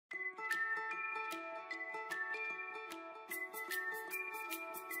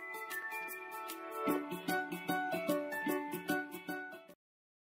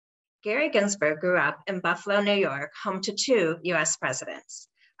Gary Ginsberg grew up in Buffalo, New York, home to 2 U.S. presidents.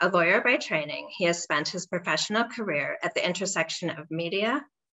 A lawyer by training, he has spent his professional career at the intersection of media,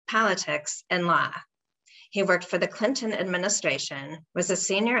 politics, and law. He worked for the Clinton administration, was a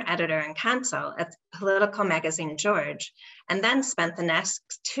senior editor and counsel at political magazine George, and then spent the next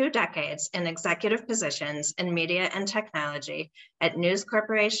 2 decades in executive positions in media and technology at News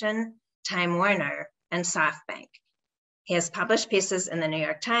Corporation, Time Warner, and SoftBank. He has published pieces in the New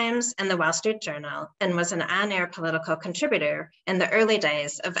York Times and the Wall Street Journal and was an on-air political contributor in the early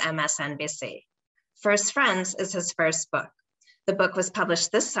days of MSNBC. First Friends is his first book. The book was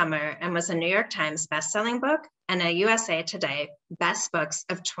published this summer and was a New York Times bestselling book and a USA Today Best Books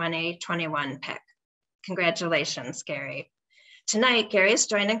of 2021 pick. Congratulations, Gary. Tonight, Gary is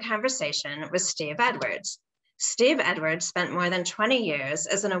joined in conversation with Steve Edwards. Steve Edwards spent more than 20 years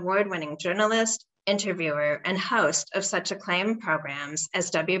as an award-winning journalist, interviewer, and host of such acclaimed programs as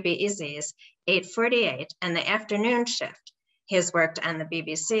WBEZ's 848 and The Afternoon Shift. He has worked on the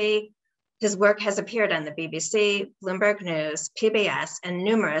BBC. His work has appeared on the BBC, Bloomberg News, PBS, and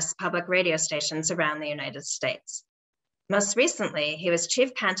numerous public radio stations around the United States. Most recently, he was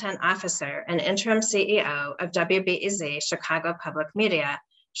Chief Content Officer and Interim CEO of WBEZ Chicago Public Media,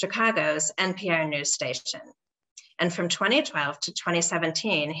 Chicago's NPR news station. And from 2012 to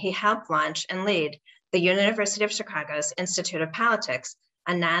 2017, he helped launch and lead the University of Chicago's Institute of Politics,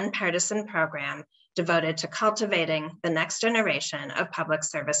 a nonpartisan program devoted to cultivating the next generation of public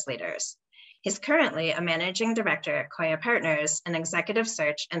service leaders. He's currently a managing director at Koya Partners, an executive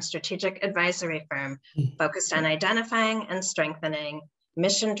search and strategic advisory firm focused on identifying and strengthening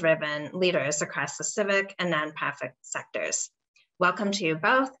mission-driven leaders across the civic and nonprofit sectors. Welcome to you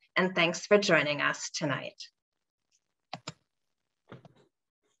both, and thanks for joining us tonight.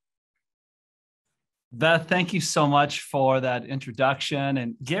 Beth, thank you so much for that introduction.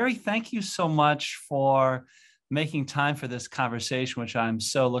 And Gary, thank you so much for making time for this conversation, which I'm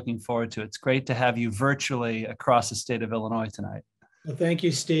so looking forward to. It's great to have you virtually across the state of Illinois tonight. Well, thank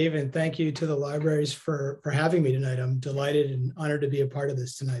you, Steve, and thank you to the libraries for having me tonight. I'm delighted and honored to be a part of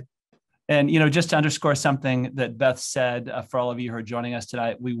this tonight. And, just to underscore something that Beth said, for all of you who are joining us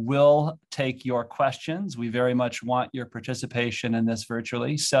tonight, we will take your questions. We very much want your participation in this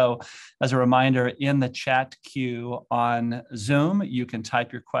virtually. So as a reminder, in the chat queue on Zoom, you can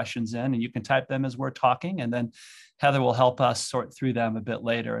type your questions in, and you can type them as we're talking. And then Heather will help us sort through them a bit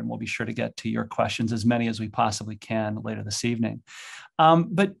later, and we'll be sure to get to your questions, as many as we possibly can later this evening.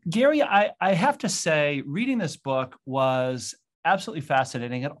 But Gary, I have to say, reading this book was absolutely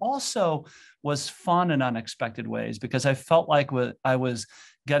fascinating. It also was fun in unexpected ways, because I felt like I was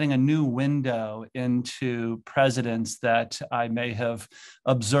getting a new window into presidents that I may have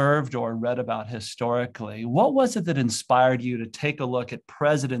observed or read about historically. What was it that inspired you to take a look at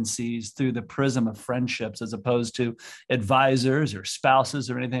presidencies through the prism of friendships, as opposed to advisors or spouses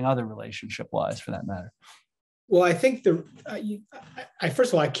or anything other relationship-wise, for that matter? Well, I think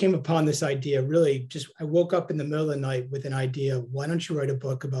first of all, I came upon this idea I woke up in the middle of the night with an idea. Why don't you write a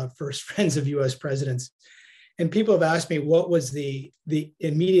book about first friends of US presidents? And people have asked me, what was the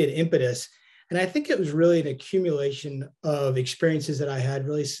immediate impetus? And I think it was really an accumulation of experiences that I had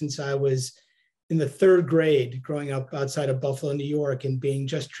really since I was in the 3rd grade, growing up outside of Buffalo, New York, and being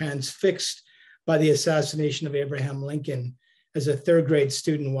just transfixed by the assassination of Abraham Lincoln as a 3rd grade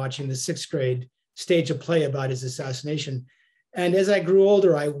student, watching the 6th grade stage a play about his assassination. And as I grew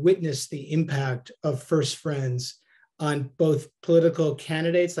older, I witnessed the impact of first friends on both political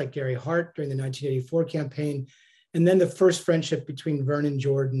candidates like Gary Hart during the 1984 campaign, and then the first friendship between Vernon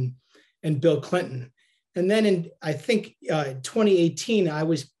Jordan and Bill Clinton. And then in, I think, 2018, I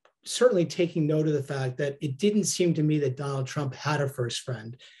was certainly taking note of the fact that it didn't seem to me that Donald Trump had a first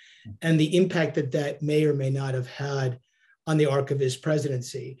friend, and the impact that may or may not have had on the arc of his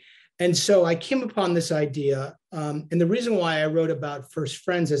presidency. And so I came upon this idea, and the reason why I wrote about first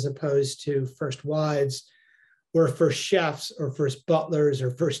friends as opposed to first wives or first chefs or first butlers or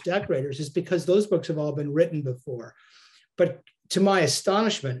first decorators is because those books have all been written before. But to my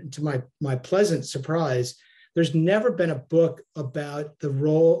astonishment and to my pleasant surprise, there's never been a book about the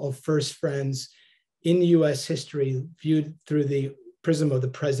role of first friends in US history viewed through the prism of the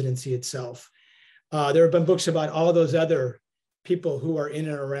presidency itself. There have been books about all those other people who are in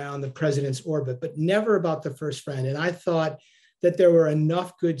and around the president's orbit, but never about the first friend. And I thought that there were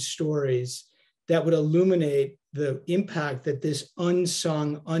enough good stories that would illuminate the impact that this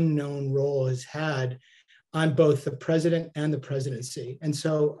unsung, unknown role has had on both the president and the presidency. And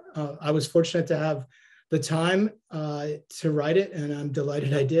so I was fortunate to have the time to write it, and I'm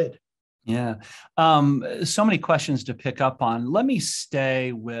delighted I did. Yeah. So many questions to pick up on. Let me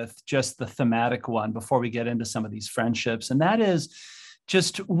stay with just the thematic one before we get into some of these friendships. And that is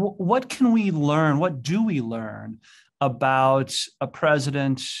just what can we learn? What do we learn about a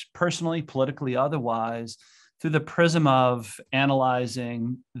president, personally, politically, otherwise, through the prism of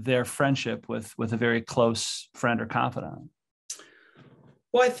analyzing their friendship with a very close friend or confidant?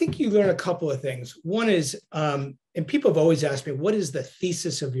 Well, I think you learn a couple of things. One is, and people have always asked me, what is the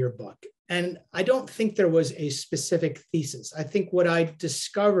thesis of your book? And I don't think there was a specific thesis. I think what I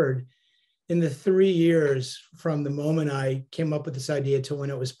discovered in the 3 years from the moment I came up with this idea to when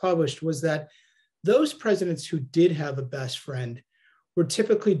it was published was that those presidents who did have a best friend were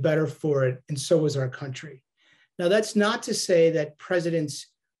typically better for it, and so was our country. Now, that's not to say that presidents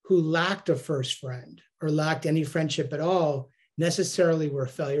who lacked a first friend or lacked any friendship at all necessarily were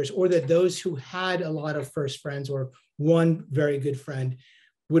failures, or that those who had a lot of first friends or one very good friend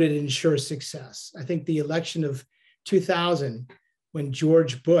would it ensure success. I think the election of 2000, when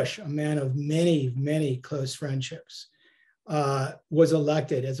George Bush, a man of many, many close friendships, was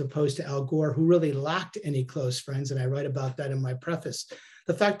elected, as opposed to Al Gore, who really lacked any close friends, and I write about that in my preface.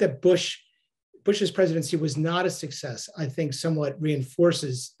 The fact that Bush's presidency was not a success, I think somewhat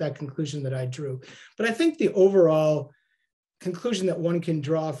reinforces that conclusion that I drew. But I think the overall conclusion that one can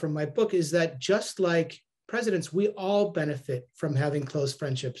draw from my book is that just like presidents, we all benefit from having close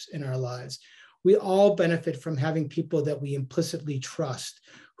friendships in our lives. We all benefit from having people that we implicitly trust,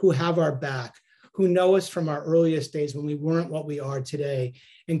 who have our back, who know us from our earliest days when we weren't what we are today,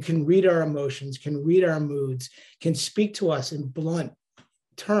 and can read our emotions, can read our moods, can speak to us in blunt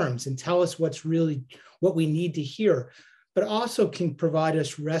terms and tell us what's really what we need to hear, but also can provide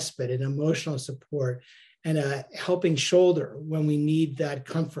us respite and emotional support and a helping shoulder when we need that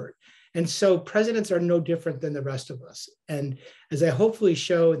comfort. And so presidents are no different than the rest of us. And as I hopefully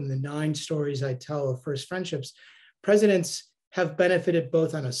show in the 9 stories I tell of first friendships, presidents have benefited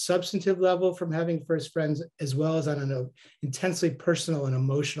both on a substantive level from having first friends, as well as on an intensely personal and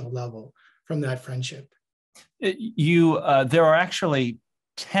emotional level from that friendship. There are actually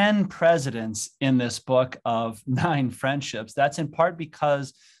 10 presidents in this book of 9 friendships. That's in part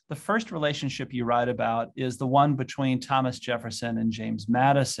because the first relationship you write about is the one between Thomas Jefferson and James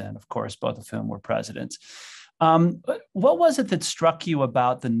Madison, of course, both of whom were presidents. What was it that struck you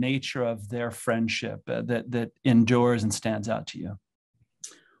about the nature of their friendship that endures and stands out to you?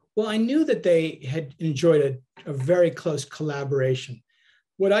 Well, I knew that they had enjoyed a very close collaboration.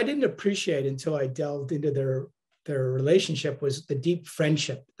 What I didn't appreciate until I delved into their relationship was the deep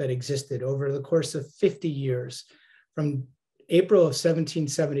friendship that existed over the course of 50 years, from April of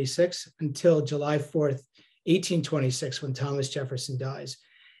 1776 until July 4th, 1826, when Thomas Jefferson dies.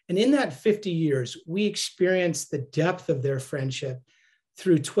 And in that 50 years, we experienced the depth of their friendship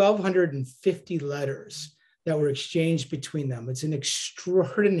through 1,250 letters that were exchanged between them. It's an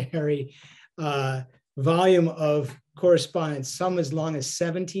extraordinary volume of correspondence, some as long as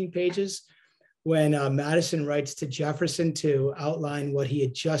 17 pages, when Madison writes to Jefferson to outline what he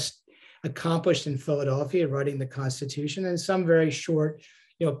had just accomplished in Philadelphia, writing the Constitution, and some very short,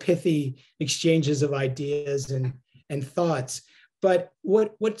 pithy exchanges of ideas and thoughts. But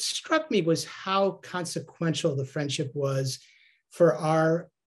what struck me was how consequential the friendship was for our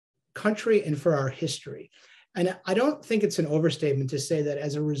country and for our history. And I don't think it's an overstatement to say that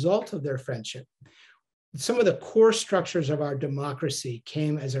as a result of their friendship, some of the core structures of our democracy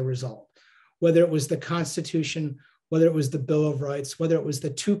came as a result, whether it was the Constitution, whether it was the Bill of Rights, whether it was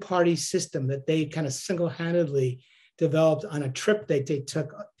the 2-party system that they kind of single-handedly developed on a trip that they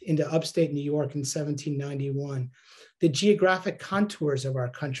took into upstate New York in 1791. The geographic contours of our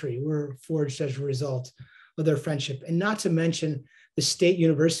country were forged as a result of their friendship, and not to mention the state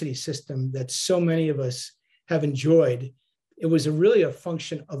university system that so many of us have enjoyed. It was really a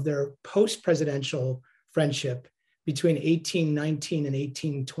function of their post-presidential friendship between 1819 and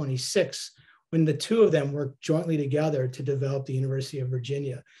 1826, when the 2 of them worked jointly together to develop the University of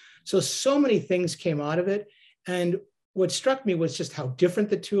Virginia. So many things came out of it. And what struck me was just how different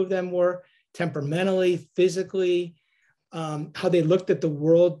the 2 of them were, temperamentally, physically, how they looked at the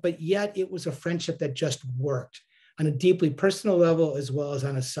world, but yet it was a friendship that just worked on a deeply personal level as well as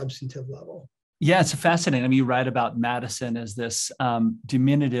on a substantive level. Yeah, it's fascinating. I mean, you write about Madison as this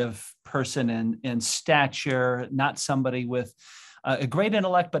diminutive person in stature, not somebody with a great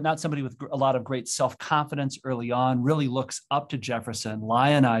intellect, but not somebody with a lot of great self-confidence early on, really looks up to Jefferson,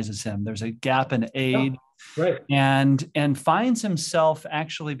 lionizes him. There's a gap in age. Right. And finds himself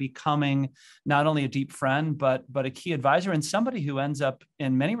actually becoming not only a deep friend, but a key advisor and somebody who ends up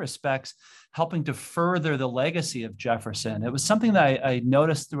in many respects helping to further the legacy of Jefferson. It was something that I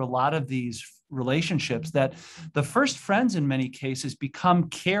noticed through a lot of these relationships, that the first friends in many cases become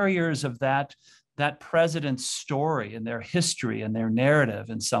carriers of that president's story and their history and their narrative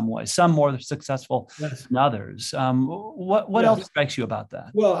in some way, some more successful than others. What else strikes you about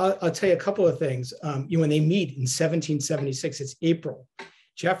that? Well, I'll tell you a couple of things. When they meet in 1776, it's April.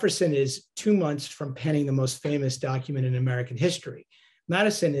 Jefferson is 2 months from penning the most famous document in American history.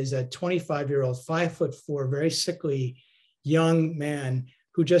 Madison is a 25-year-old, 5'4", very sickly young man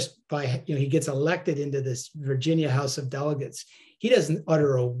who he gets elected into this Virginia House of Delegates. He doesn't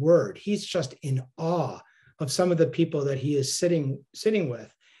utter a word. He's just in awe of some of the people that he is sitting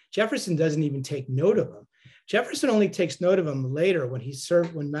with. Jefferson doesn't even take note of him. Jefferson only takes note of him later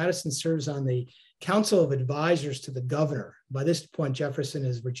when Madison serves on the Council of Advisors to the governor. By this point, Jefferson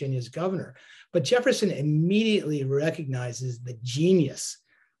is Virginia's governor. But Jefferson immediately recognizes the genius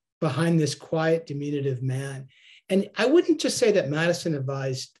behind this quiet, diminutive man. And I wouldn't just say that Madison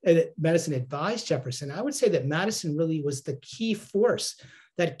advised Jefferson. I would say that Madison really was the key force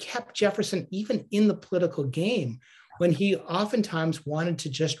that kept Jefferson even in the political game, when he oftentimes wanted to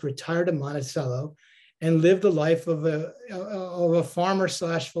just retire to Monticello and live the life of a farmer /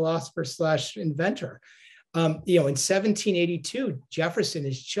 philosopher / inventor. In 1782, Jefferson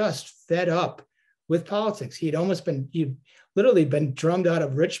is just fed up with politics. He'd literally been drummed out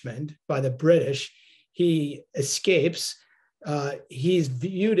of Richmond by the British. He escapes. He's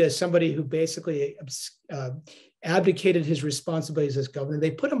viewed as somebody who basically abdicated his responsibilities as governor.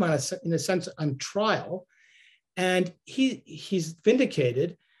 They put him in a sense on trial, and he's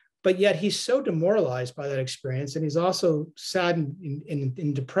vindicated, but yet he's so demoralized by that experience, and he's also saddened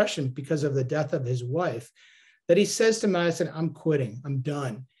in depression because of the death of his wife, that he says to Madison, "I'm quitting, I'm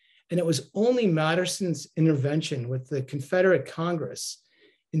done." And it was only Madison's intervention with the Confederate Congress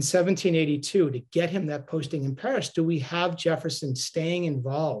in 1782 to get him that posting in Paris do we have Jefferson staying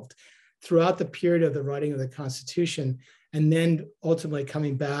involved throughout the period of the writing of the Constitution, and then ultimately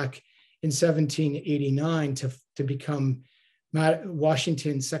coming back in 1789 to become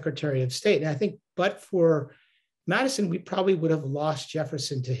Washington's Secretary of State. And I think, but for Madison, we probably would have lost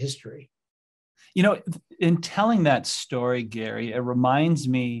Jefferson to history. In telling that story, Gary, it reminds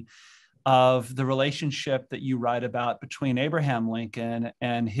me of the relationship that you write about between Abraham Lincoln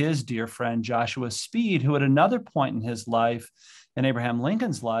and his dear friend Joshua Speed, who at another point in his life, in Abraham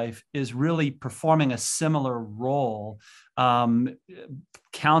Lincoln's life, is really performing a similar role,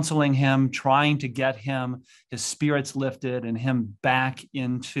 counseling him, trying to get his spirits lifted and him back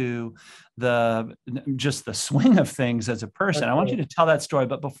into the swing of things as a person. I want you to tell that story,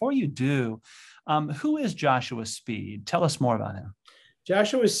 but before you do, who is Joshua Speed? Tell us more about him.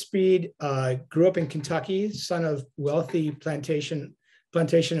 Joshua Speed grew up in Kentucky, son of wealthy plantation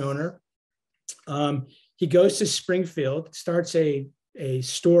owner. He goes to Springfield, starts a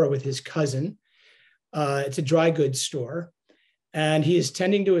store with his cousin. It's a dry goods store. And he is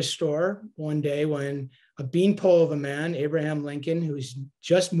tending to his store one day when a beanpole of a man, Abraham Lincoln, who's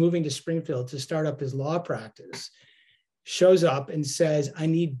just moving to Springfield to start up his law practice, shows up and says, "I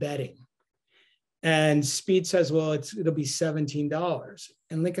need bedding." And Speed says, "Well, it'll be $17.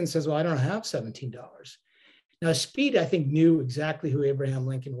 And Lincoln says, "Well, I don't have $17. Now, Speed, I think, knew exactly who Abraham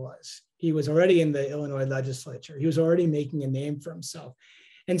Lincoln was. He was already in the Illinois legislature. He was already making a name for himself.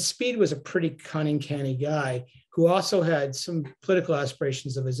 And Speed was a pretty cunning, canny guy who also had some political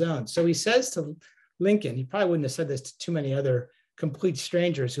aspirations of his own. So he says to Lincoln, he probably wouldn't have said this to too many other complete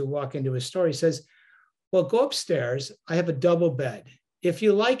strangers who walk into his store. He says, "Well, go upstairs. I have a double bed. If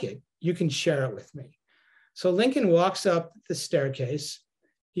you like it, you can share it with me." So Lincoln walks up the staircase.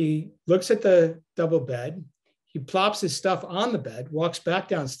 He looks at the double bed. He plops his stuff on the bed, walks back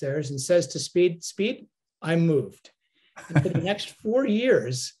downstairs and says to Speed, "Speed, I'm moved." And for the next 4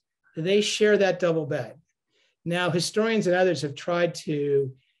 years, they share that double bed. Now, historians and others have tried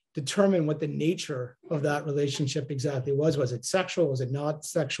to determine what the nature of that relationship exactly was. Was it sexual? Was it not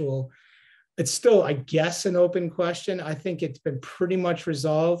sexual? It's still, I guess, an open question. I think it's been pretty much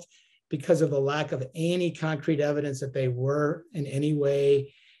resolved because of the lack of any concrete evidence that they were in any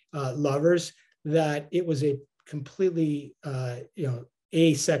way lovers, that it was a completely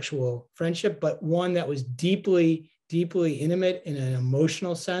asexual friendship, but one that was deeply, deeply intimate in an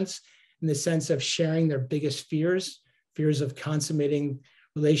emotional sense, in the sense of sharing their biggest fears of consummating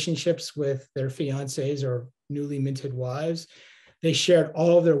relationships with their fiancés or newly minted wives. They shared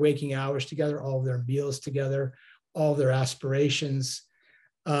all of their waking hours together, all of their meals together, all of their aspirations.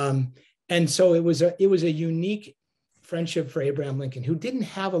 And so it was a unique friendship for Abraham Lincoln, who didn't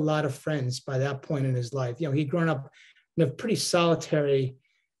have a lot of friends by that point in his life. He'd grown up in a pretty solitary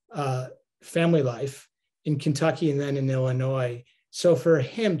family life in Kentucky and then in Illinois. So for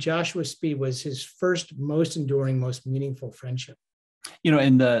him, Joshua Speed was his first, most enduring, most meaningful friendship.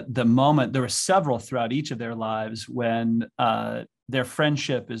 In the moment, there were several throughout each of their lives when their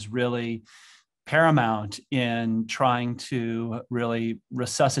friendship is really paramount in trying to really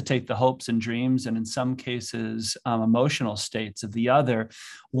resuscitate the hopes and dreams, and in some cases, emotional states of the other.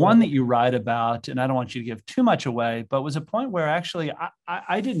 One that you write about, and I don't want you to give too much away, but was a point where actually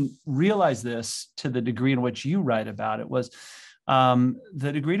I didn't realize this to the degree in which you write about it, was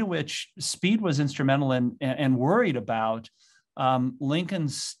the degree to which Speed was instrumental in and worried about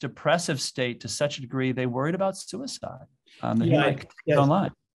Lincoln's depressive state to such a degree they worried about suicide. That he might take his own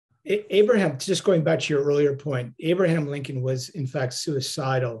life. Abraham, just going back to your earlier point, Abraham Lincoln was in fact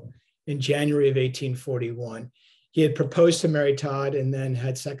suicidal in January of 1841. He had proposed to Mary Todd and then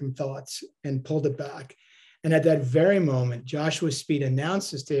had second thoughts and pulled it back. And at that very moment, Joshua Speed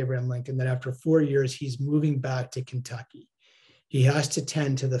announces to Abraham Lincoln that after 4 years, he's moving back to Kentucky. He has to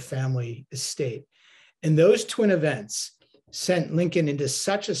tend to the family estate. And those twin events sent Lincoln into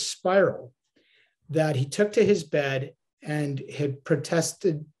such a spiral that he took to his bed and had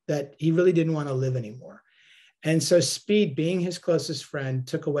protested that he really didn't want to live anymore. And so Speed, being his closest friend,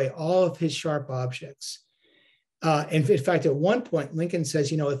 took away all of his sharp objects. And in fact, at one point, Lincoln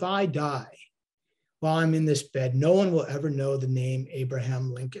says, if I die while I'm in this bed, no one will ever know the name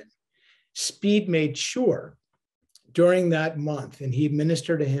Abraham Lincoln. Speed made sure during that month, and he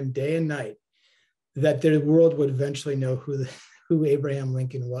ministered to him day and night, that the world would eventually know who Abraham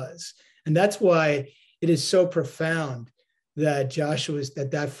Lincoln was. And that's why it is so profound that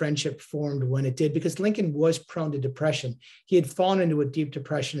that friendship formed when it did, because Lincoln was prone to depression. He had fallen into a deep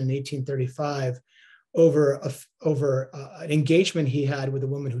depression in 1835 over an engagement he had with a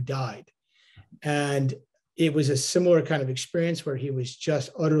woman who died. And it was a similar kind of experience where he was just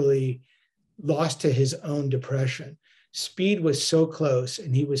utterly lost to his own depression. Speed was so close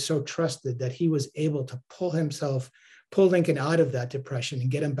and he was so trusted that he was able to pull Lincoln out of that depression and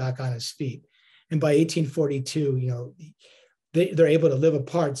get him back on his feet. And by 1842, they're able to live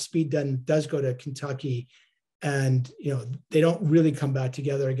apart. Speed then does go to Kentucky, and they don't really come back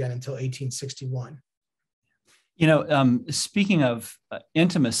together again until 1861. Speaking of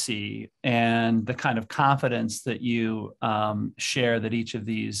intimacy and the kind of confidence that you share that each of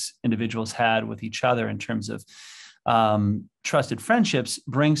these individuals had with each other in terms of trusted friendships,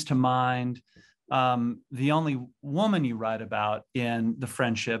 brings to mind the only woman you write about in the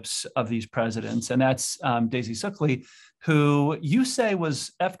friendships of these presidents, and that's Daisy Suckley, who you say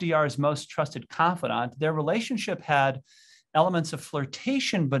was FDR's most trusted confidant. Their relationship had elements of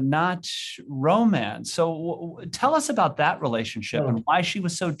flirtation, but not romance. So tell us about that relationship and why she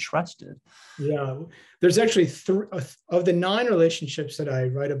was so trusted. Yeah, there's actually of the 9 relationships that I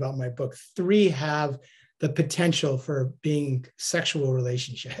write about in my book, 3 have the potential for being sexual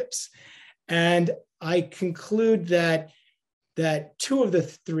relationships. And I conclude that 2 of the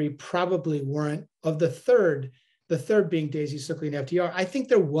 3 probably weren't. Of the third being Daisy Suckley and FDR, I think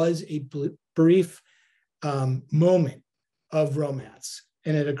there was a brief moment of romance.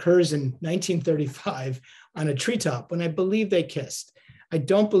 And it occurs in 1935 on a treetop when I believe they kissed. I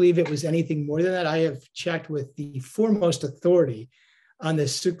don't believe it was anything more than that. I have checked with the foremost authority on the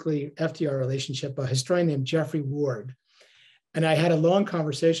Suckley-FDR relationship, a historian named Jeffrey Ward. And I had a long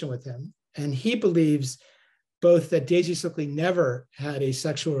conversation with him. And he believes both that Daisy Suckley never had a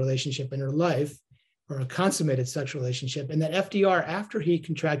sexual relationship in her life, or a consummated sexual relationship, and that FDR, after he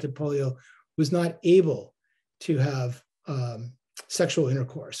contracted polio, was not able to have sexual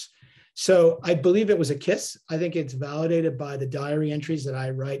intercourse. So I believe it was a kiss. I think it's validated by the diary entries that I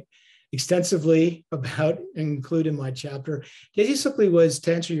write extensively about and include in my chapter. Daisy Suckley was,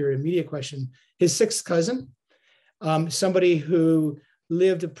 to answer your immediate question, his 6th cousin, somebody who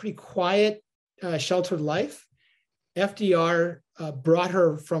lived a pretty quiet, sheltered life. FDR brought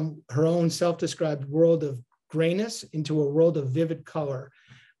her from her own self-described world of grayness into a world of vivid color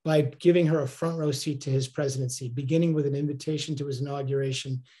by giving her a front row seat to his presidency, beginning with an invitation to his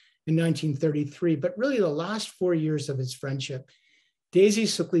inauguration in 1933. But really the last 4 years of his friendship, Daisy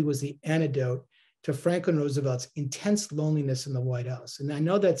Suckley was the antidote to Franklin Roosevelt's intense loneliness in the White House. And I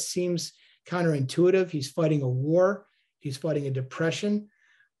know that seems counterintuitive. He's fighting a war, he's fighting a depression,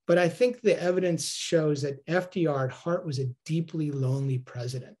 but I think the evidence shows that FDR at heart was a deeply lonely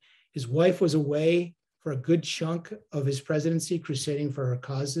president. His wife was away for a good chunk of his presidency, crusading for her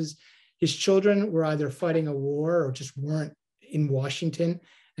causes. His children were either fighting a war or just weren't in Washington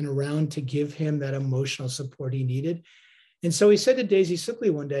and around to give him that emotional support he needed. And so he said to Daisy Suckley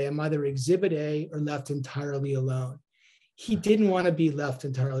one day, I'm either exhibit A or left entirely alone. He didn't want to be left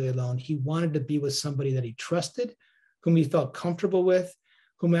entirely alone. He wanted to be with somebody that he trusted, whom he felt comfortable with,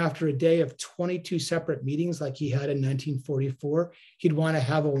 whom after a day of 22 separate meetings like he had in 1944, he'd want to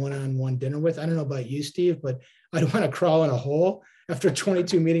have a one-on-one dinner with. I don't know about you, Steve, but I'd want to crawl in a hole after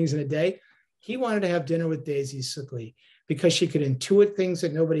 22 meetings in a day. He wanted to have dinner with Daisy Suckley because she could intuit things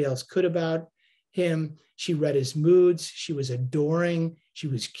that nobody else could about him. She read his moods. She was adoring. She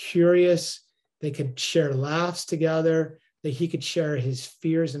was curious. They could share laughs together, that he could share his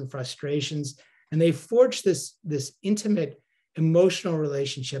fears and frustrations. And they forged this intimate emotional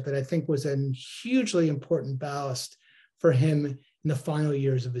relationship that I think was a hugely important ballast for him in the final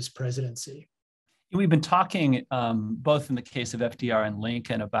years of his presidency. We've been talking both in the case of FDR and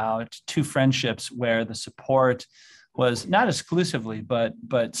Lincoln about two friendships where the support was not exclusively, but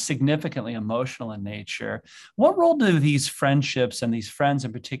significantly emotional in nature. What role do these friendships and these friends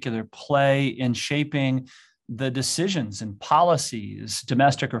in particular play in shaping the decisions and policies,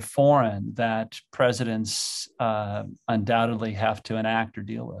 domestic or foreign, that presidents undoubtedly have to enact or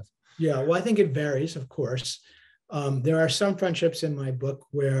deal with? Yeah, well, I think it varies, of course. There are some friendships in my book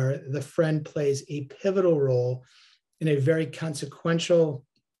where the friend plays a pivotal role in a very consequential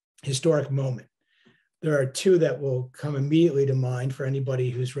historic moment. There are two that will come immediately to mind for anybody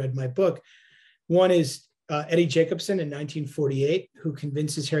who's read my book. One is Eddie Jacobson in 1948, who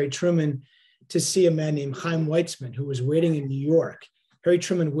convinces Harry Truman to see a man named Chaim Weizmann, who was waiting in New York. Harry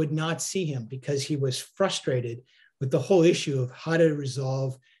Truman would not see him because he was frustrated with the whole issue of how to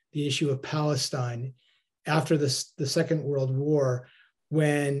resolve the issue of Palestine after the Second World War,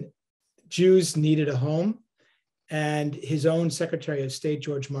 when Jews needed a home. And his own Secretary of State,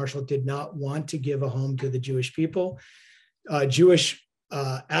 George Marshall, did not want to give a home to the Jewish people. Jewish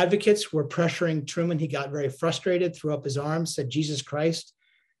advocates were pressuring Truman. He got very frustrated, threw up his arms, said, Jesus Christ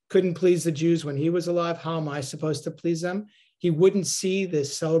couldn't please the Jews when he was alive. How am I supposed to please them? He wouldn't see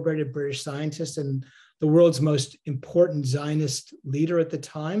this celebrated British scientist and the world's most important Zionist leader at the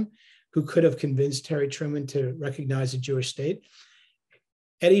time, who could have convinced Harry Truman to recognize a Jewish state.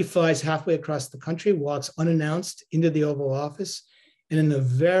 Eddie flies halfway across the country, walks unannounced into the Oval Office, and in a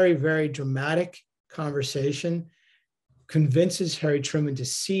very, very dramatic conversation, convinces Harry Truman to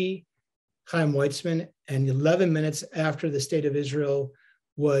see Chaim Weizmann. And 11 minutes after the State of Israel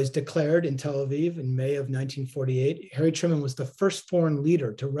was declared in Tel Aviv in May of 1948, Harry Truman was the first foreign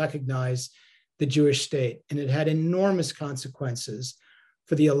leader to recognize the Jewish state. And it had enormous consequences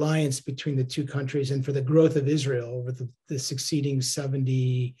for the alliance between the two countries and for the growth of Israel over the succeeding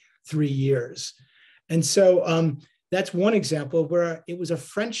 73 years. And so that's one example where it was a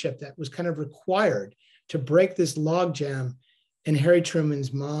friendship that was kind of required to break this logjam in Harry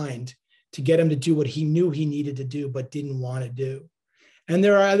Truman's mind to get him to do what he knew he needed to do, but didn't want to do. And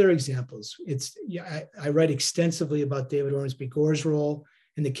there are other examples. I write extensively about David Ormsby Gore's role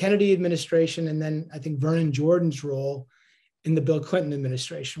in the Kennedy administration, and then I think Vernon Jordan's role in the Bill Clinton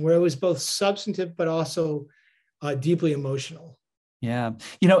administration, where it was both substantive, but also deeply emotional. Yeah.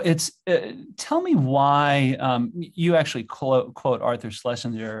 It's, tell me why you actually quote Arthur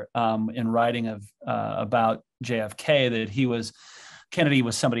Schlesinger in writing about JFK, that Kennedy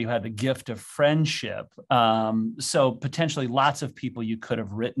was somebody who had the gift of friendship. So potentially lots of people you could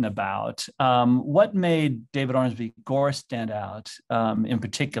have written about. What made David Ormsby Gore stand out in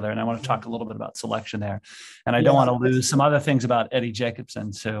particular? And I want to talk a little bit about selection there. And I don't want to lose some other things about Eddie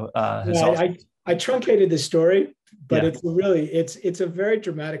Jacobson. So I truncated the story, but it's a very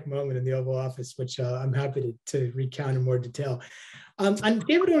dramatic moment in the Oval Office, which I'm happy to recount in more detail. On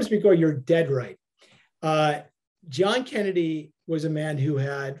David Ormsby Gore, you're dead right. John Kennedy was a man who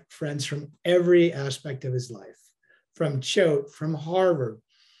had friends from every aspect of his life, from Choate, from Harvard,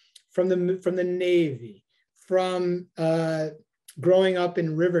 from the Navy, from growing up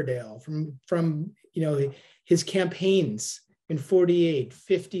in Riverdale, from his campaigns in 48,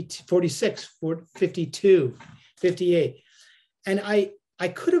 50, 46, 52, 58. And I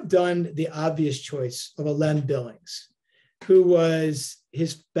could have done the obvious choice of a Lem Billings, who was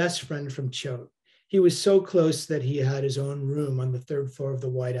his best friend from Choate. He was so close that he had his own room on the third floor of the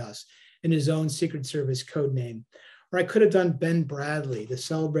White House and his own Secret Service code name. Or I could have done Ben Bradley, the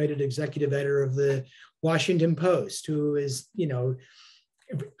celebrated executive editor of the Washington Post, who is,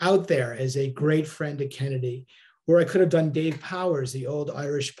 out there as a great friend to Kennedy. Or I could have done Dave Powers, the old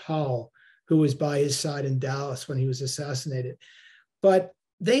Irish pal who was by his side in Dallas when he was assassinated. But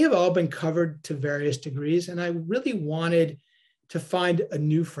they have all been covered to various degrees. And I really wanted to find a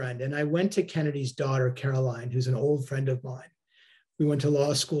new friend. And I went to Kennedy's daughter, Caroline, who's an old friend of mine. We went to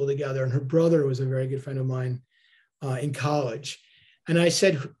law school together, and her brother was a very good friend of mine in college. And I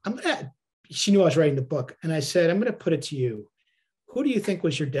said, she knew I was writing the book. And I said, I'm going to put it to you. Who do you think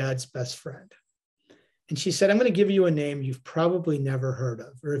was your dad's best friend? And she said, I'm going to give you a name you've probably never heard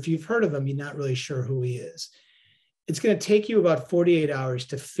of, or if you've heard of him, you're not really sure who he is. It's going to take you about 48 hours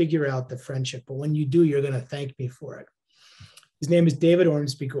to figure out the friendship. But when you do, you're going to thank me for it. His name is David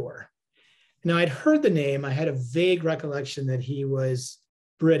Ormsby Gore. Now, I'd heard the name. I had a vague recollection that he was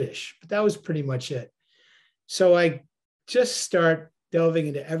British, but that was pretty much it. So I just start delving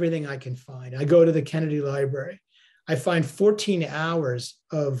into everything I can find. I go to the Kennedy Library. I find 14 hours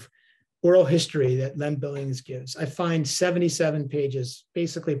of oral history that Lem Billings gives. I find 77 pages,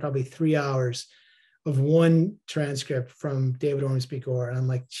 basically probably 3 hours of one transcript from David Ormsby Gore. And I'm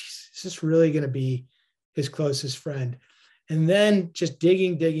like, is this really going to be his closest friend? And then just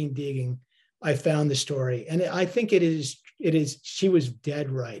digging, I found the story. And I think it is, she was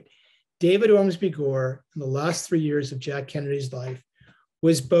dead right. David Ormsby Gore, in the last 3 years of Jack Kennedy's life,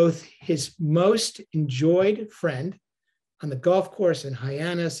 was both his most enjoyed friend on the golf course in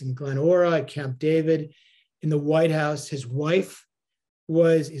Hyannis, in Glen Ora, at Camp David, in the White House. His wife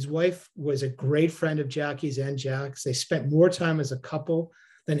was a great friend of Jackie's and Jack's. They spent more time as a couple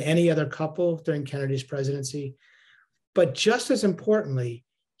than any other couple during Kennedy's presidency. But just as importantly,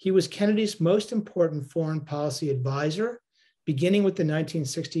 he was Kennedy's most important foreign policy advisor, beginning with the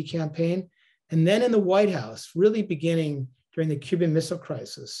 1960 campaign, and then in the White House, really beginning during the Cuban Missile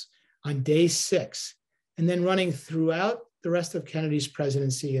Crisis on day 6, and then running throughout the rest of Kennedy's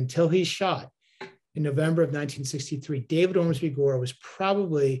presidency until he shot in November of 1963. David Ormsby Gore was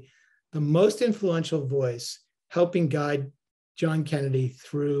probably the most influential voice helping guide John Kennedy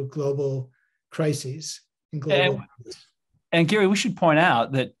through global crises and global. And Gary, we should point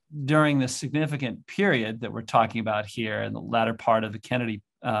out that during the significant period that we're talking about here in the latter part of the Kennedy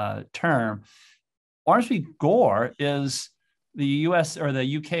term, Ormsby Gore is the US or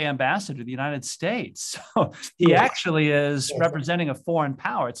the UK ambassador to the United States. So he actually is representing a foreign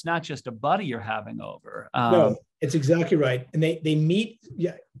power. It's not just a buddy you're having over. No, it's exactly right. And they meet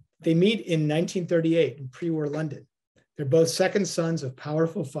in 1938 in pre-war London. They're both second sons of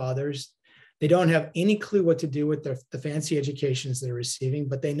powerful fathers. They don't have any clue what to do with the fancy educations they're receiving,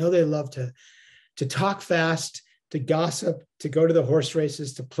 but they know they love to talk fast, to gossip, to go to the horse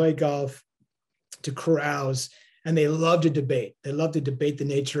races, to play golf, to carouse, and they love to debate. They love to debate the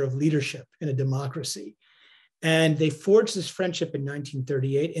nature of leadership in a democracy. And they forged this friendship in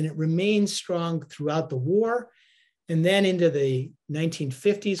 1938, and it remained strong throughout the war, and then into the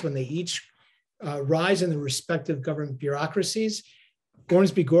 1950s when they each rise in the respective government bureaucracies.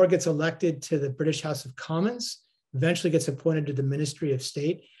 Ormsby Gore gets elected to the British House of Commons, eventually gets appointed to the Ministry of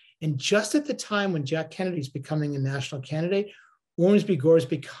State. And just at the time when Jack Kennedy's becoming a national candidate, Ormsby Gore is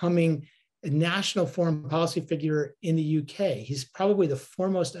becoming a national foreign policy figure in the UK. He's probably the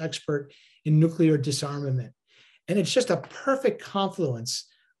foremost expert in nuclear disarmament. And it's just a perfect confluence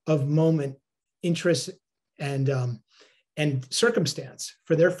of moment, interest, and circumstance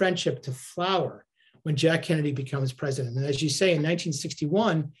for their friendship to flower when Jack Kennedy becomes president. And as you say, in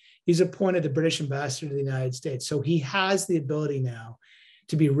 1961, he's appointed the British ambassador to the United States. So he has the ability now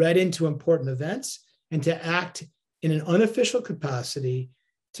to be read into important events and to act in an unofficial capacity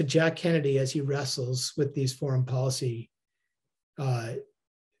to Jack Kennedy as he wrestles with these foreign policy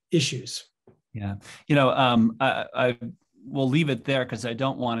issues. Yeah, I will leave it there because I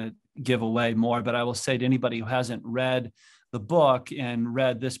don't want to give away more, but I will say to anybody who hasn't read the book and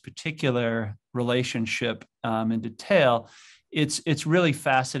read this particular relationship in detail, it's really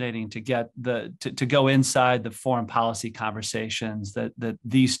fascinating to get to go inside the foreign policy conversations that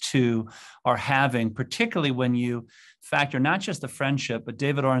these two are having, particularly when you factor not just the friendship, but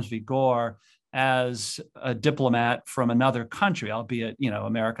David Ormsby Gore as a diplomat from another country, albeit,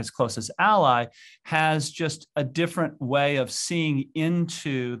 America's closest ally, has just a different way of seeing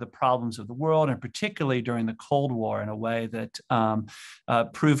into the problems of the world, and particularly during the Cold War, in a way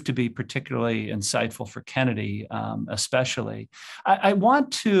that proved to be particularly insightful for Kennedy, especially. I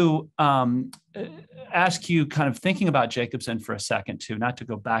want to ask you, kind of thinking about Jacobson for a second too, not to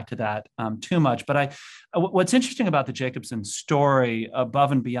go back to that too much, but what's interesting about the Jacobson story,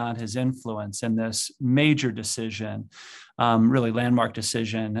 above and beyond his influence in this major decision, really landmark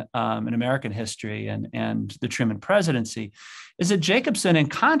decision in American history and the Truman presidency, is that Jacobson, in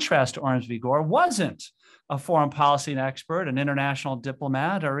contrast to Ormsby Gore, wasn't a foreign policy expert, an international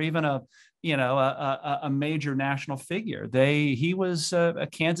diplomat, or even a a major national figure. He was a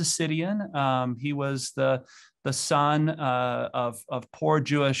Kansas Cityan. He was the son of poor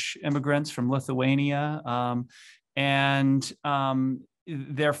Jewish immigrants from Lithuania, and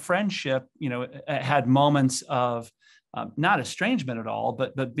their friendship, had moments of not estrangement at all,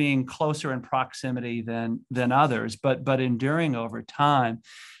 but being closer in proximity than others, but enduring over time.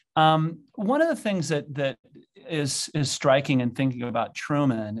 One of the things that is striking in thinking about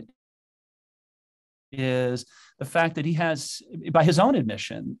Truman is the fact that he has, by his own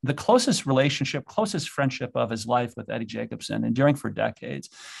admission, the closest friendship of his life with Eddie Jacobson, enduring for decades.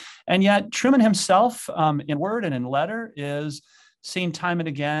 And yet Truman himself, in word and in letter, is seen time and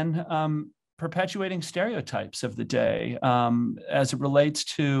again perpetuating stereotypes of the day as it relates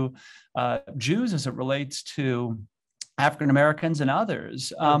to Jews, as it relates to African Americans and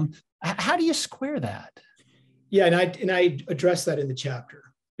others. How do you square that? Yeah, and I address that in the chapter,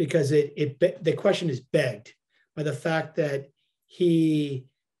 because the question is begged by the fact that he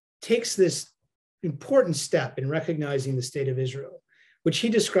takes this important step in recognizing the state of Israel, which he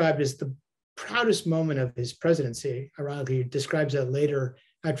described as the proudest moment of his presidency. Ironically, he describes that later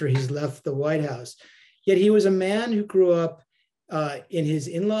after he's left the White House. Yet he was a man who grew up in his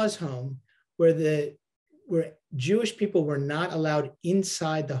in-laws' home where Jewish people were not allowed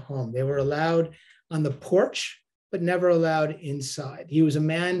inside the home. They were allowed on the porch, but never allowed inside. He was a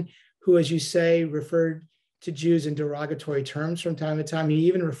man who, as you say, referred to Jews in derogatory terms from time to time. He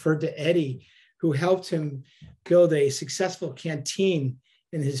even referred to Eddie, who helped him build a successful canteen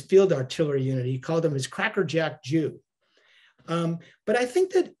in his field artillery unit. He called him his crackerjack Jew. But I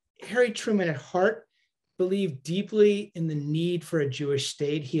think that Harry Truman at heart believed deeply in the need for a Jewish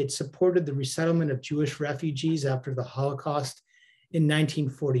state. He had supported the resettlement of Jewish refugees after the Holocaust in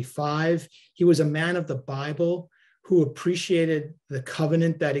 1945. He was a man of the Bible who appreciated the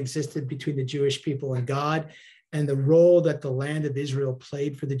covenant that existed between the Jewish people and God, and the role that the land of Israel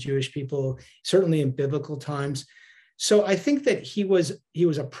played for the Jewish people, certainly in biblical times. So I think that he was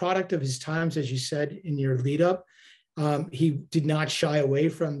a product of his times, as you said in your lead up. He did not shy away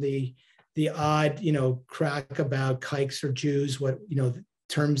from the odd, crack about kikes or Jews,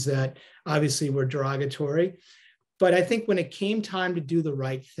 terms that obviously were derogatory. But I think when it came time to do the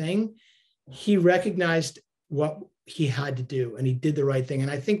right thing, he recognized what he had to do, and he did the right thing.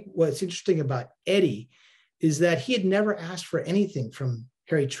 And I think what's interesting about Eddie is that he had never asked for anything from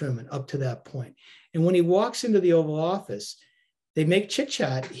Harry Truman up to that point. And when he walks into the Oval Office, they make chit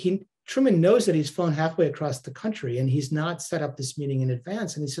chat. Truman knows that he's flown halfway across the country and he's not set up this meeting in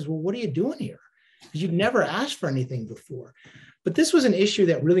advance. And he says, well, what are you doing here? Because you've never asked for anything before. But this was an issue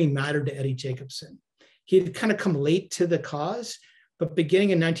that really mattered to Eddie Jacobson. He had kind of come late to the cause, but beginning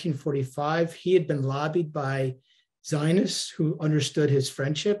in 1945, he had been lobbied by Zionists who understood his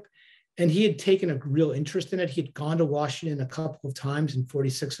friendship, and he had taken a real interest in it. He had gone to Washington a couple of times in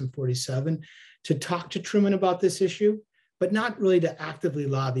 46 and 47 to talk to Truman about this issue, but not really to actively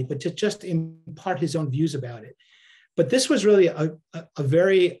lobby, but to just impart his own views about it. But this was really a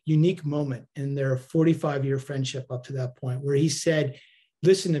very unique moment in their 45-year friendship up to that point, where he said,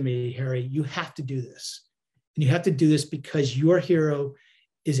 listen to me, Harry, you have to do this. And you have to do this because your hero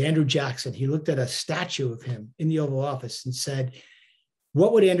is Andrew Jackson. He looked at a statue of him in the Oval Office and said,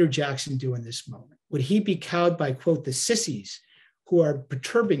 what would Andrew Jackson do in this moment? Would he be cowed by, quote, the sissies who are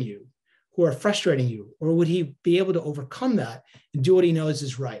perturbing you, who are frustrating you? Or would he be able to overcome that and do what he knows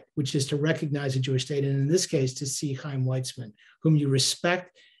is right, which is to recognize a Jewish state, and in this case, to see Chaim Weizmann, whom you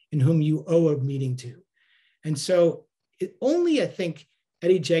respect and whom you owe a meeting to? And so only, I think,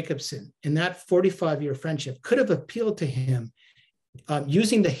 Eddie Jacobson in that 45-year friendship could have appealed to him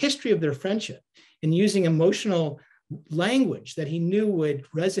using the history of their friendship and using emotional language that he knew would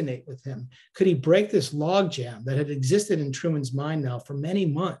resonate with him. Could he break this logjam that had existed in Truman's mind now for many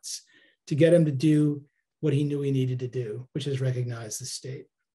months to get him to do what he knew he needed to do, which is recognize the state?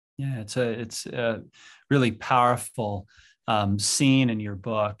 Yeah, it's a really powerful scene in your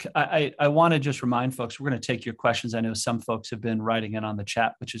book. I want to just remind folks, we're going to take your questions. I know some folks have been writing in on the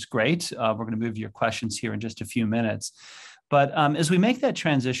chat, which is great. We're going to move to your questions here in just a few minutes. But as we make that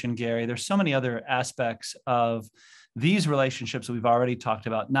transition, Gary, there's so many other aspects of these relationships that we've already talked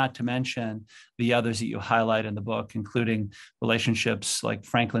about, not to mention the others that you highlight in the book, including relationships like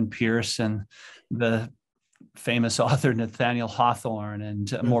Franklin Pierce and the famous author Nathaniel Hawthorne,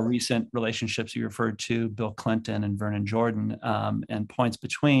 and more recent relationships you referred to, Bill Clinton and Vernon Jordan, and points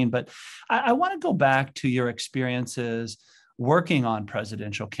between. But I want to go back to your experiences working on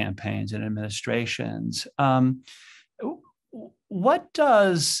presidential campaigns and administrations. What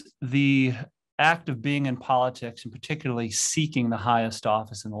does the act of being in politics, and particularly seeking the highest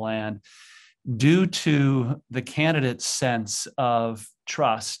office in the land, due to the candidate's sense of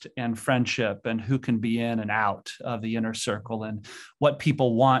trust and friendship and who can be in and out of the inner circle and what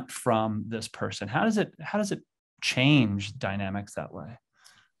people want from this person? How does it change dynamics that way?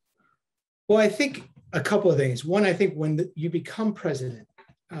 Well, I think a couple of things. One, I think when you become president,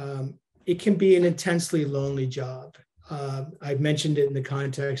 it can be an intensely lonely job. I've mentioned it in the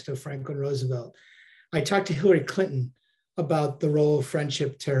context of Franklin Roosevelt. I talked to Hillary Clinton about the role of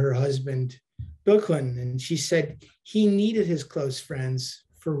friendship to her husband, Bill Clinton, and she said he needed his close friends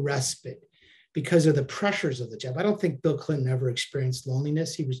for respite because of the pressures of the job. I don't think Bill Clinton ever experienced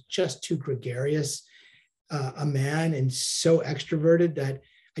loneliness. He was just too gregarious a man and so extroverted that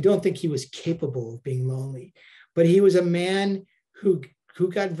I don't think he was capable of being lonely. But he was a man who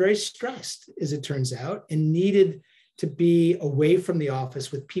got very stressed, as it turns out, and needed to be away from the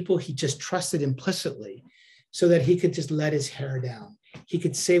office with people he just trusted implicitly so that he could just let his hair down. He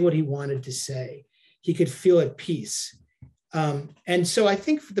could say what he wanted to say. He could feel at peace. And so I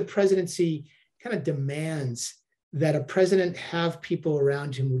think the presidency kind of demands that a president have people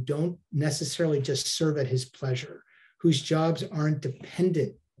around him who don't necessarily just serve at his pleasure, whose jobs aren't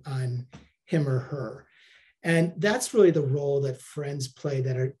dependent on him or her. And that's really the role that friends play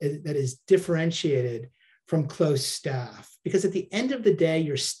that is differentiated from close staff. Because at the end of the day,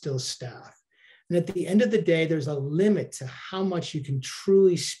 you're still staff. And at the end of the day, there's a limit to how much you can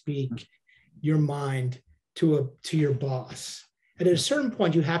truly speak your mind to your boss. And at a certain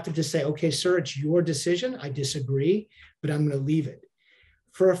point, you have to just say, okay, sir, it's your decision. I disagree, but I'm going to leave it.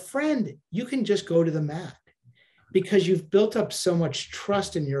 For a friend, you can just go to the mat because you've built up so much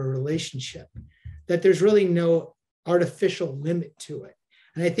trust in your relationship that there's really no artificial limit to it.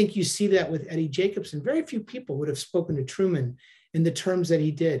 And I think you see that with Eddie Jacobson. Very few people would have spoken to Truman in the terms that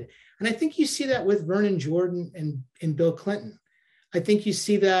he did. And I think you see that with Vernon Jordan and Bill Clinton. I think you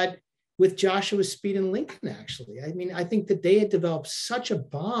see that with Joshua Speed and Lincoln, actually. I mean, I think that they had developed such a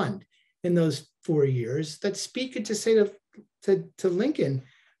bond in those 4 years that Speed could just say to Lincoln,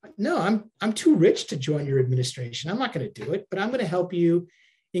 no, I'm too rich to join your administration. I'm not going to do it, but I'm going to help you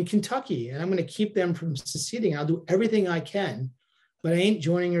in Kentucky, and I'm going to keep them from seceding. I'll do everything I can, but I ain't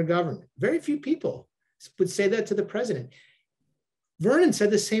joining your government. Very few people would say that to the president. Vernon said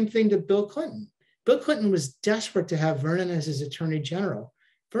the same thing to Bill Clinton. Bill Clinton was desperate to have Vernon as his attorney general.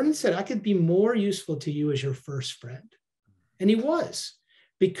 Vernon said, I could be more useful to you as your first friend. And he was,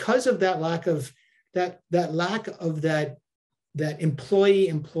 because of that lack of that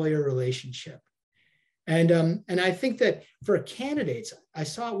employee-employer relationship. And I think that for candidates, I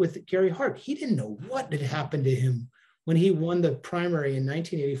saw it with Gary Hart. He didn't know what had happened to him when he won the primary in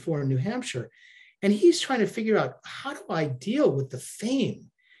 1984 in New Hampshire. And he's trying to figure out, how do I deal with the fame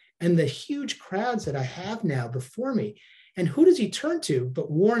and the huge crowds that I have now before me? And who does he turn to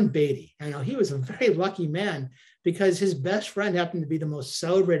but Warren Beatty? I know he was a very lucky man because his best friend happened to be the most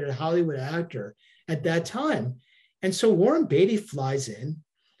celebrated Hollywood actor at that time. And so Warren Beatty flies in.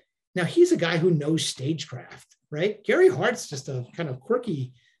 Now, he's a guy who knows stagecraft, right? Gary Hart's just a kind of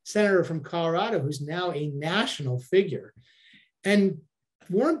quirky senator from Colorado who's now a national figure. And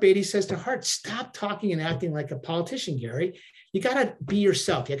Warren Beatty says to Hart, stop talking and acting like a politician, Gary. You got to be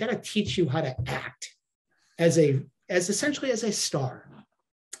yourself. You got to teach you how to act as essentially as a star.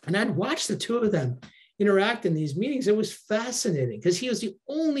 And I'd watch the two of them interact in these meetings. It was fascinating because he was the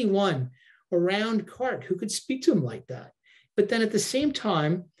only one around Hart who could speak to him like that. But then at the same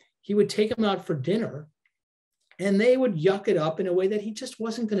time, he would take him out for dinner and they would yuck it up in a way that he just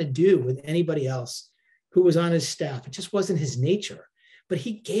wasn't going to do with anybody else who was on his staff. It just wasn't his nature. But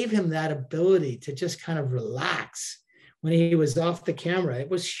he gave him that ability to just kind of relax when he was off the camera. It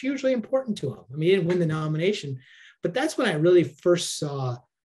was hugely important to him. I mean, he didn't win the nomination, but that's when I really first saw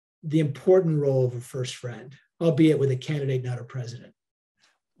the important role of a first friend, albeit with a candidate, not a president.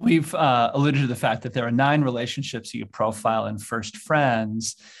 We've alluded to the fact that there are 9 relationships you profile in First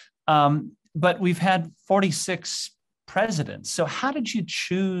Friends, but we've had 46 presidents. So how did you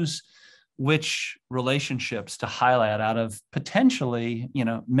choose which relationships to highlight out of potentially,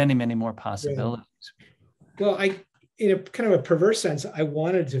 many, many more possibilities? Yeah. Well, in a kind of a perverse sense, I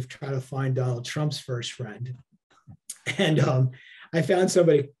wanted to try to find Donald Trump's first friend. And I found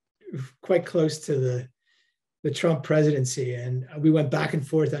somebody quite close to the Trump presidency. And we went back and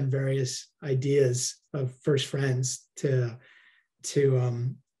forth on various ideas of first friends to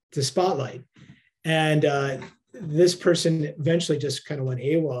spotlight. And this person eventually just kind of went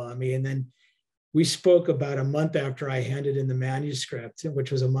AWOL on me. And then we spoke about a month after I handed in the manuscript,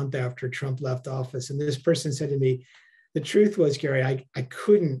 which was a month after Trump left office. And this person said to me, the truth was, Gary, I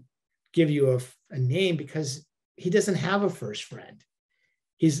couldn't give you a name because he doesn't have a first friend.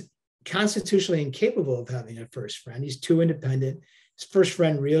 constitutionally incapable of having a first friend. He's too independent. His first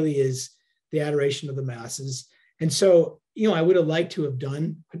friend really is the adoration of the masses. And so, I would have liked to have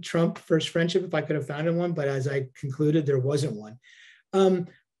done a Trump first friendship if I could have found one, but as I concluded, there wasn't one.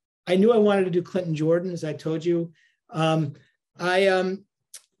 I knew I wanted to do Clinton Jordan, as I told you. There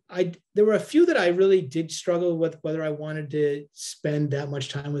were a few that I really did struggle with whether I wanted to spend that much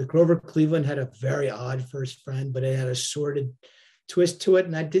time with. Grover Cleveland had a very odd first friend, but it had a sordid twist to it.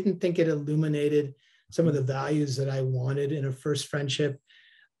 And I didn't think it illuminated some of the values that I wanted in a first friendship.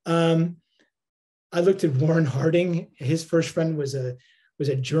 I looked at Warren Harding. His first friend was a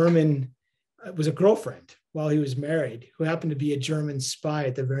girlfriend while he was married, who happened to be a German spy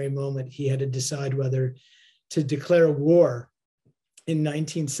at the very moment he had to decide whether to declare war in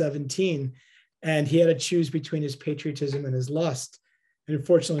 1917. And he had to choose between his patriotism and his lust. And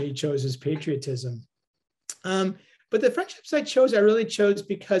unfortunately, he chose his patriotism. But the friendships I really chose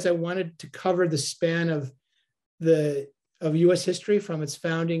because I wanted to cover the span of US history from its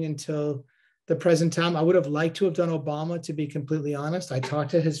founding until the present time. I would have liked to have done Obama, to be completely honest. I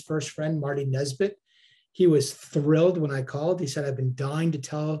talked to his first friend, Marty Nesbitt. He was thrilled when I called. He said, I've been dying to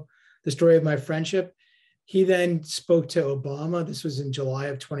tell the story of my friendship. He then spoke to Obama. This was in July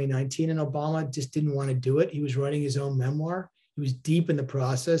of 2019, and Obama just didn't want to do it. He was writing his own memoir. He was deep in the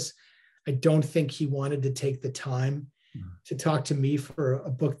process. I don't think he wanted to take the time to talk to me for a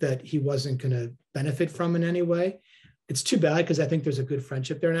book that he wasn't going to benefit from in any way. It's too bad because I think there's a good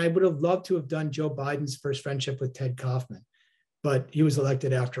friendship there. And I would have loved to have done Joe Biden's first friendship with Ted Kaufman, but he was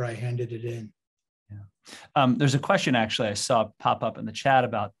elected after I handed it in. Yeah. There's a question actually I saw pop up in the chat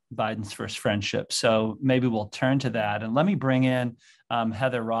about Biden's first friendship. So maybe we'll turn to that. And let me bring in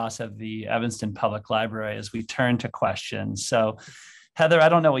Heather Ross of the Evanston Public Library as we turn to questions. So Heather, I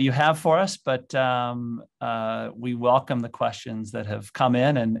don't know what you have for us, but we welcome the questions that have come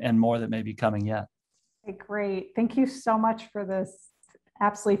in and more that may be coming yet. Okay, great. Thank you so much for this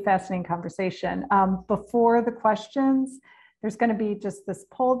absolutely fascinating conversation. Before the questions, there's going to be just this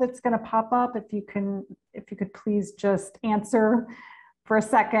poll that's going to pop up. If you could please just answer for a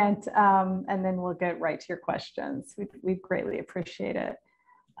second, and then we'll get right to your questions. We'd greatly appreciate it.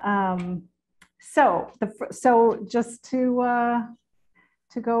 So just to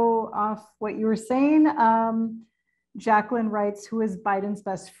go off what you were saying, Jacqueline writes, who is Biden's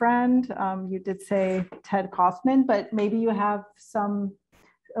best friend? You did say Ted Kaufman, but maybe you have some,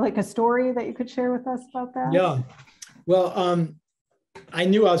 like a story that you could share with us about that? Yeah. Well, I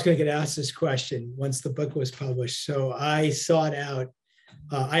knew I was going to get asked this question once the book was published. So I sought out,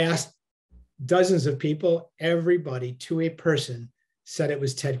 I asked dozens of people, everybody to a person said it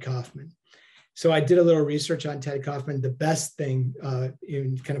was Ted Kaufman. So I did a little research on Ted Kaufman. The best thing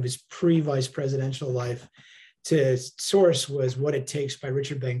in kind of his pre-vice presidential life to source was What It Takes by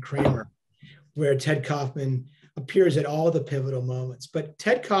Richard Ben Kramer, where Ted Kaufman appears at all the pivotal moments. But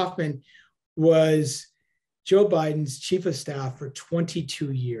Ted Kaufman was Joe Biden's chief of staff for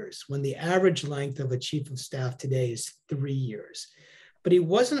 22 years, when the average length of a chief of staff today is 3 years. But he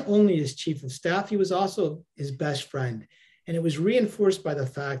wasn't only his chief of staff, he was also his best friend. And it was reinforced by the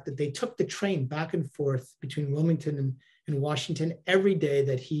fact that they took the train back and forth between Wilmington and Washington every day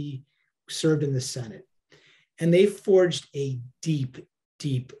that he served in the Senate. And they forged a deep,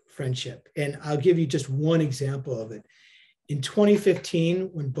 deep friendship. And I'll give you just one example of it. In 2015,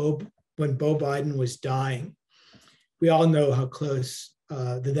 when Beau Biden was dying, we all know how close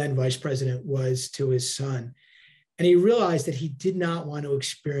the then vice president was to his son. And he realized that he did not want to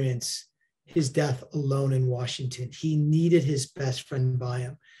experience his death alone in Washington. He needed his best friend by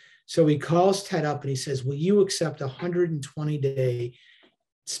him. So he calls Ted up and he says, will you accept a 120-day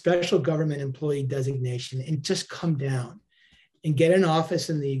special government employee designation and just come down and get an office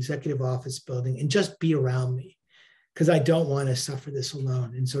in the executive office building and just be around me, because I don't want to suffer this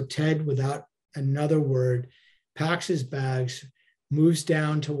alone. And so Ted, without another word, packs his bags, moves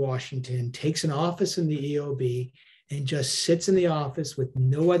down to Washington, takes an office in the EOB, and just sits in the office with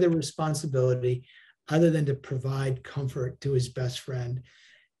no other responsibility other than to provide comfort to his best friend.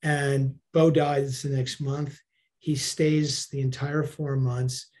 And Beau dies the next month. He stays the entire 4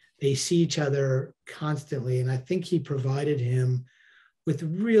 months. They see each other constantly. And I think he provided him with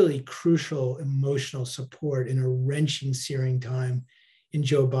really crucial emotional support in a wrenching, searing time in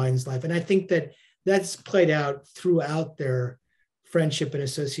Joe Biden's life. And I think that that's played out throughout their friendship and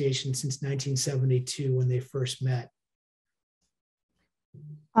association since 1972 when they first met.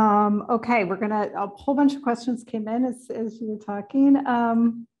 Okay, a whole bunch of questions came in as you were talking.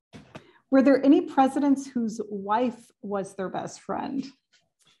 Were there any presidents whose wife was their best friend?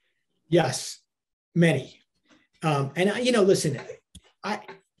 Yes, many. And listen,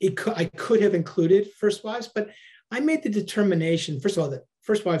 I could have included first wives, but I made the determination, first of all, that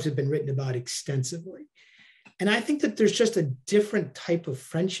first wives have been written about extensively. And I think that there's just a different type of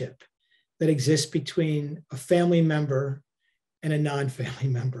friendship that exists between a family member and a non-family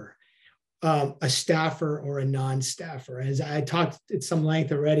member, a staffer or a non-staffer. As I talked at some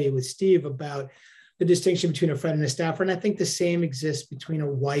length already with Steve about the distinction between a friend and a staffer, and I think the same exists between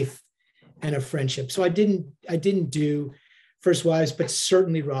a wife and a friendship. So I didn't do first wives, but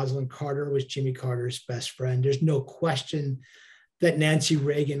certainly Rosalind Carter was Jimmy Carter's best friend. There's no question that Nancy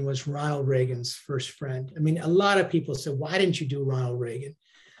Reagan was Ronald Reagan's first friend. I mean, a lot of people said, why didn't you do Ronald Reagan?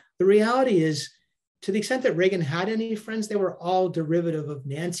 The reality is, to the extent that Reagan had any friends, they were all derivative of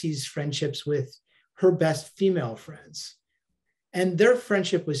Nancy's friendships with her best female friends. And their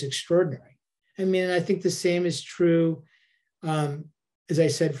friendship was extraordinary. I mean, I think the same is true, as I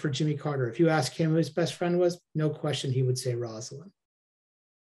said, for Jimmy Carter. If you ask him who his best friend was, no question, he would say Rosalind.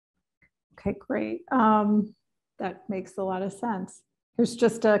 Okay, great. That makes a lot of sense. Here's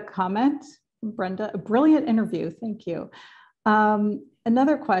just a comment, Brenda, a brilliant interview, thank you.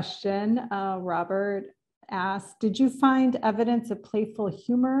 Another question, Robert asked, did you find evidence of playful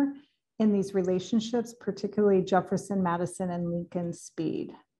humor in these relationships, particularly Jefferson, Madison, and Lincoln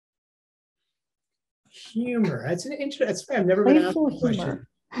Speed? Humor, that's an interesting, I've never been asked a question.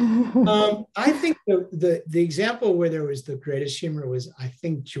 I think the example where there was the greatest humor was, I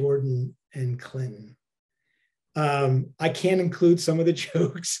think, Jordan and Clinton. I can't include some of the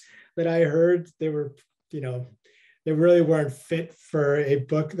jokes that I heard. They were, they really weren't fit for a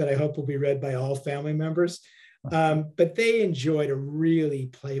book that I hope will be read by all family members. But they enjoyed a really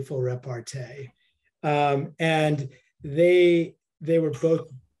playful repartee. And they were both,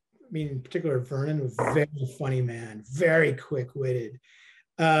 I mean, in particular, Vernon was a very funny man, very quick-witted.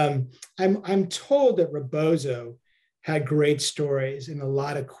 I'm told that Rebozo had great stories and a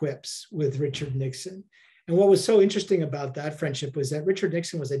lot of quips with Richard Nixon. And what was so interesting about that friendship was that Richard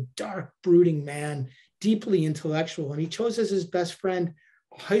Nixon was a dark, brooding man, deeply intellectual, and he chose as his best friend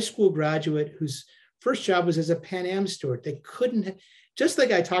a high school graduate whose first job was as a Pan Am steward. They couldn't, just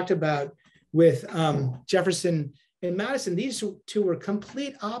like I talked about with Jefferson and Madison, these two were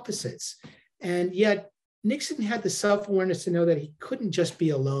complete opposites. And yet Nixon had the self-awareness to know that he couldn't just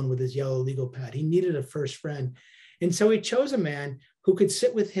be alone with his yellow legal pad. He needed a first friend. And so he chose a man who could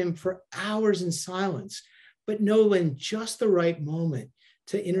sit with him for hours in silence, but know when just the right moment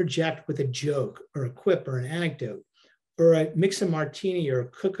to interject with a joke or a quip or an anecdote, or mix a martini or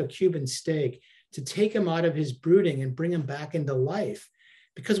cook a Cuban steak to take him out of his brooding and bring him back into life.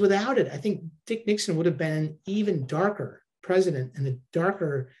 Because without it, I think Dick Nixon would have been an even darker president and a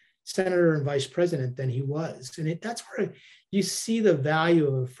darker senator and vice president than he was. And that's where you see the value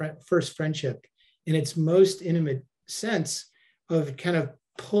of a first friendship in its most intimate sense of kind of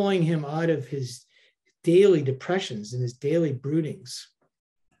pulling him out of his daily depressions and his daily broodings.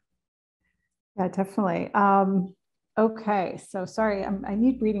 Yeah, definitely. Okay, so sorry, I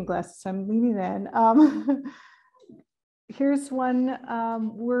need reading glasses, so I'm leaving then. Here's one,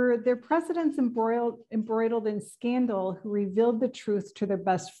 were their presidents embroiled in scandal who revealed the truth to their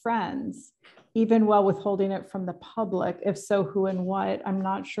best friends, even while withholding it from the public? If so, who and what? I'm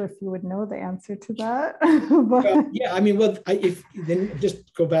not sure if you would know the answer to that. But... yeah, I mean, well, if then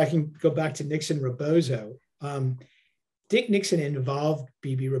just go back to Nixon Rebozo. Dick Nixon involved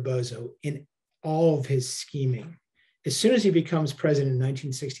B.B. Rebozo in all of his scheming. As soon as he becomes president in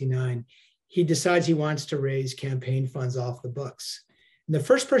 1969, he decides he wants to raise campaign funds off the books. And the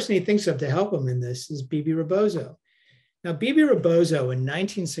first person he thinks of to help him in this is B.B. Rebozo. Now, B.B. Rebozo in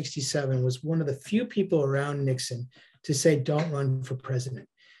 1967 was one of the few people around Nixon to say, don't run for president.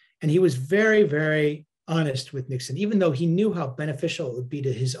 And he was very, very honest with Nixon, even though he knew how beneficial it would be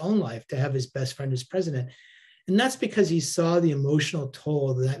to his own life to have his best friend as president. And that's because he saw the emotional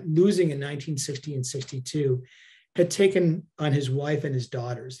toll that losing in 1960 and 62 had taken on his wife and his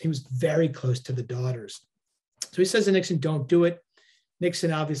daughters. He was very close to the daughters. So he says to Nixon, don't do it.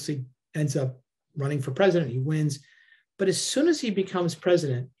 Nixon obviously ends up running for president. He wins. But as soon as he becomes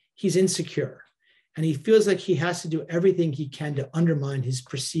president, he's insecure. And he feels like he has to do everything he can to undermine his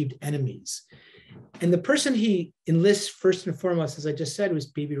perceived enemies. And the person he enlists first and foremost, as I just said, was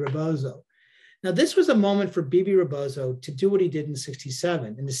B.B. Rebozo. Now, this was a moment for B.B. Rebozo to do what he did in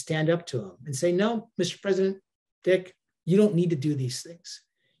 67 and to stand up to him and say, no, Mr. President, Dick, you don't need to do these things.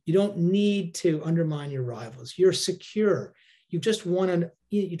 You don't need to undermine your rivals. You're secure. You just want a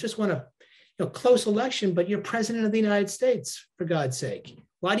close election, but you're president of the United States, for God's sake.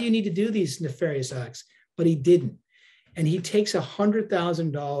 Why do you need to do these nefarious acts? But he didn't. And he takes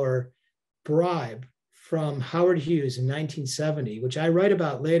 $100,000 bribe from Howard Hughes in 1970, which I write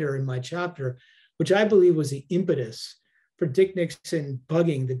about later in my chapter, which I believe was the impetus for Dick Nixon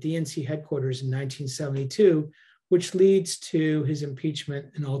bugging the DNC headquarters in 1972, which leads to his impeachment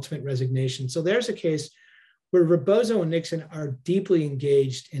and ultimate resignation. So there's a case where Rebozo and Nixon are deeply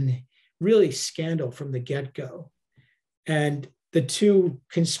engaged in really scandal from the get-go. And the two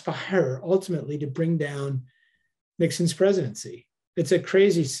conspire ultimately to bring down Nixon's presidency. It's a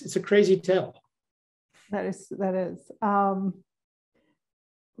crazy tale. That is.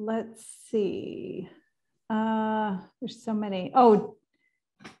 Let's see. There's so many. Oh,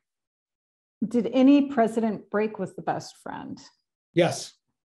 did any president break with the best friend? Yes.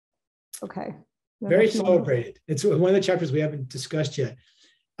 Okay. Very celebrated. It's one of the chapters we haven't discussed yet.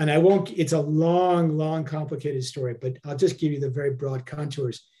 And I won't, it's a long, complicated story, but I'll just give you the very broad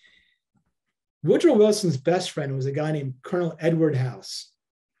contours. Woodrow Wilson's best friend was a guy named Colonel Edward House.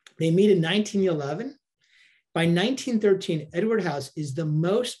 They meet in 1911. By 1913, Edward House is the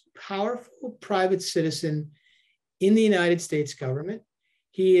most powerful private citizen in the United States government.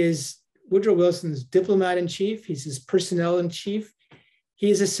 He is Woodrow Wilson's diplomat in chief. He's his personnel in chief.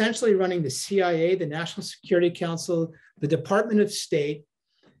 He is essentially running the CIA, the National Security Council, the Department of State,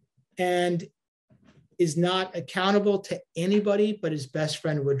 and is not accountable to anybody but his best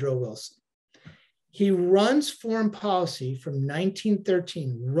friend, Woodrow Wilson. He runs foreign policy from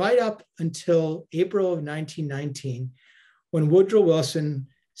 1913 right up until April of 1919, when Woodrow Wilson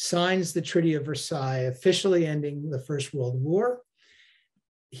signs the Treaty of Versailles, officially ending the First World War.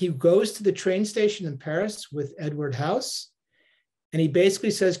 He goes to the train station in Paris with Edward House, and he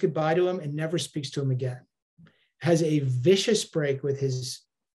basically says goodbye to him and never speaks to him again. Has a vicious break with his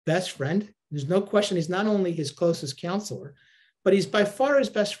best friend. There's no question he's not only his closest counselor, but he's by far his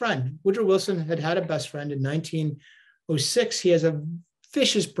best friend. Woodrow Wilson had a best friend in 1906. He has a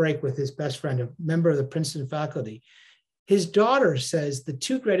vicious break with his best friend, a member of the Princeton faculty. His daughter says the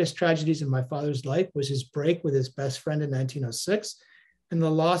two greatest tragedies in my father's life was his break with his best friend in 1906 and the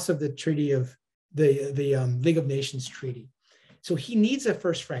loss of the treaty of the League of Nations treaty. So he needs a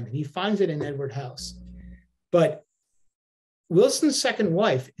first friend, and he finds it in Edward House. But Wilson's second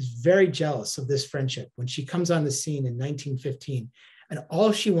wife is very jealous of this friendship when she comes on the scene in 1915. And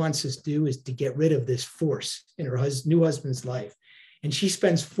all she wants us to do is to get rid of this force in her new husband's life. And she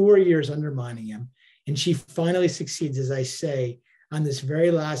spends 4 years undermining him. And she finally succeeds, as I say, on this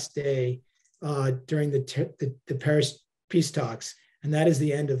very last day during the Paris peace talks. And that is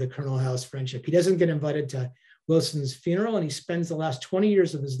the end of the Colonel House friendship. He doesn't get invited to Wilson's funeral, and he spends the last 20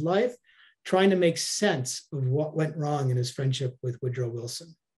 years of his life trying to make sense of what went wrong in his friendship with Woodrow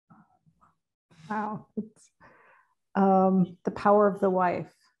Wilson. Wow. It's, the power of the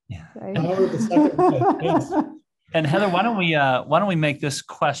wife. Yeah. Right? Power of the second wife. Yes. And Heather, why don't we make this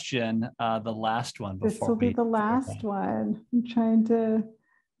question the last one? This will be the last one. I'm trying to.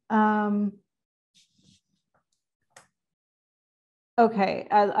 Okay,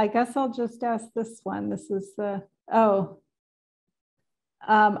 I guess I'll just ask this one. This is the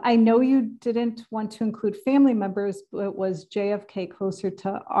I know you didn't want to include family members, but was JFK closer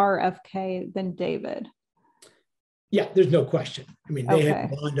to RFK than David? Yeah, there's no question. I mean, they have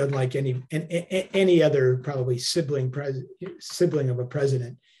bond unlike any other probably sibling of a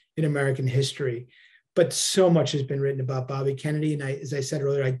president in American history. But so much has been written about Bobby Kennedy. And as I said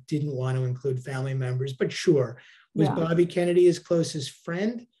earlier, I didn't want to include family members, but sure. Was Bobby Kennedy his closest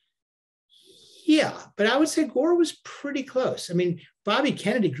friend? Yeah, but I would say Gore was pretty close. I mean, Bobby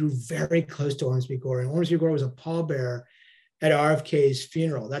Kennedy grew very close to Ormsby Gore, and Ormsby Gore was a pallbearer at RFK's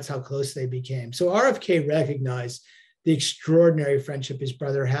funeral. That's how close they became. So RFK recognized the extraordinary friendship his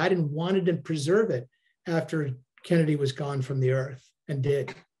brother had and wanted to preserve it after Kennedy was gone from the earth, and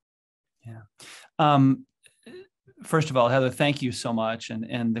did. Yeah. First of all, Heather, thank you so much.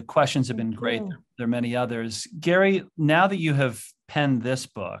 And the questions have been great. There are many others. Gary, now that you have penned this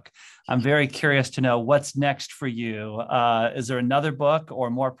book, I'm very curious to know what's next for you. Is there another book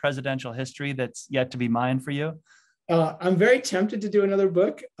or more presidential history that's yet to be mined for you? I'm very tempted to do another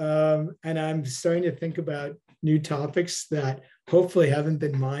book. And I'm starting to think about new topics that hopefully haven't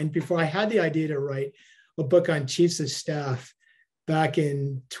been mined before. I had the idea to write a book on chiefs of staff back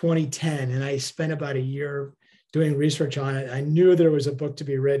in 2010, and I spent about a year doing research on it. I knew there was a book to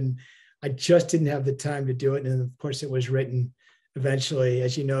be written. I just didn't have the time to do it. And of course, it was written eventually.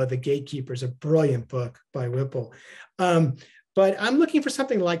 As you know, The Gatekeeper is a brilliant book by Whipple. But I'm looking for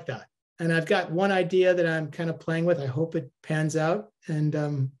something like that. And I've got one idea that I'm kind of playing with. I hope it pans out.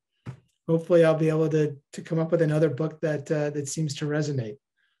 And hopefully I'll be able to come up with another book that seems to resonate.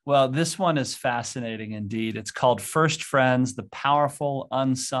 Well, this one is fascinating indeed. It's called First Friends, the Powerful,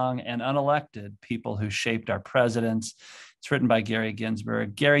 Unsung, and Unelected People Who Shaped Our Presidents. It's written by Gary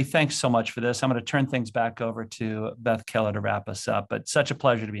Ginsberg. Gary, thanks so much for this. I'm going to turn things back over to Beth Keller to wrap us up, but such a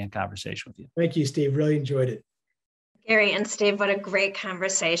pleasure to be in conversation with you. Thank you, Steve. Really enjoyed it. Gary and Steve, what a great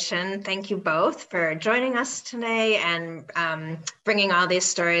conversation. Thank you both for joining us today and bringing all these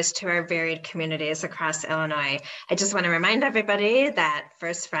stories to our varied communities across Illinois. I just want to remind everybody that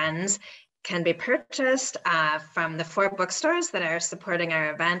First Friends can be purchased from the 4 bookstores that are supporting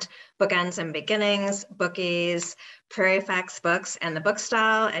our event: Bookends and Beginnings, Bookies, Prairie Facts Books, and the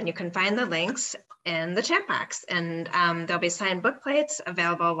Bookstall. And you can find the links in the chat box. And there'll be signed book plates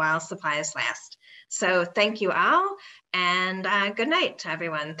available while supplies last. So thank you all, and good night to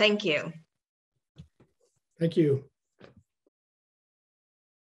everyone. Thank you. Thank you.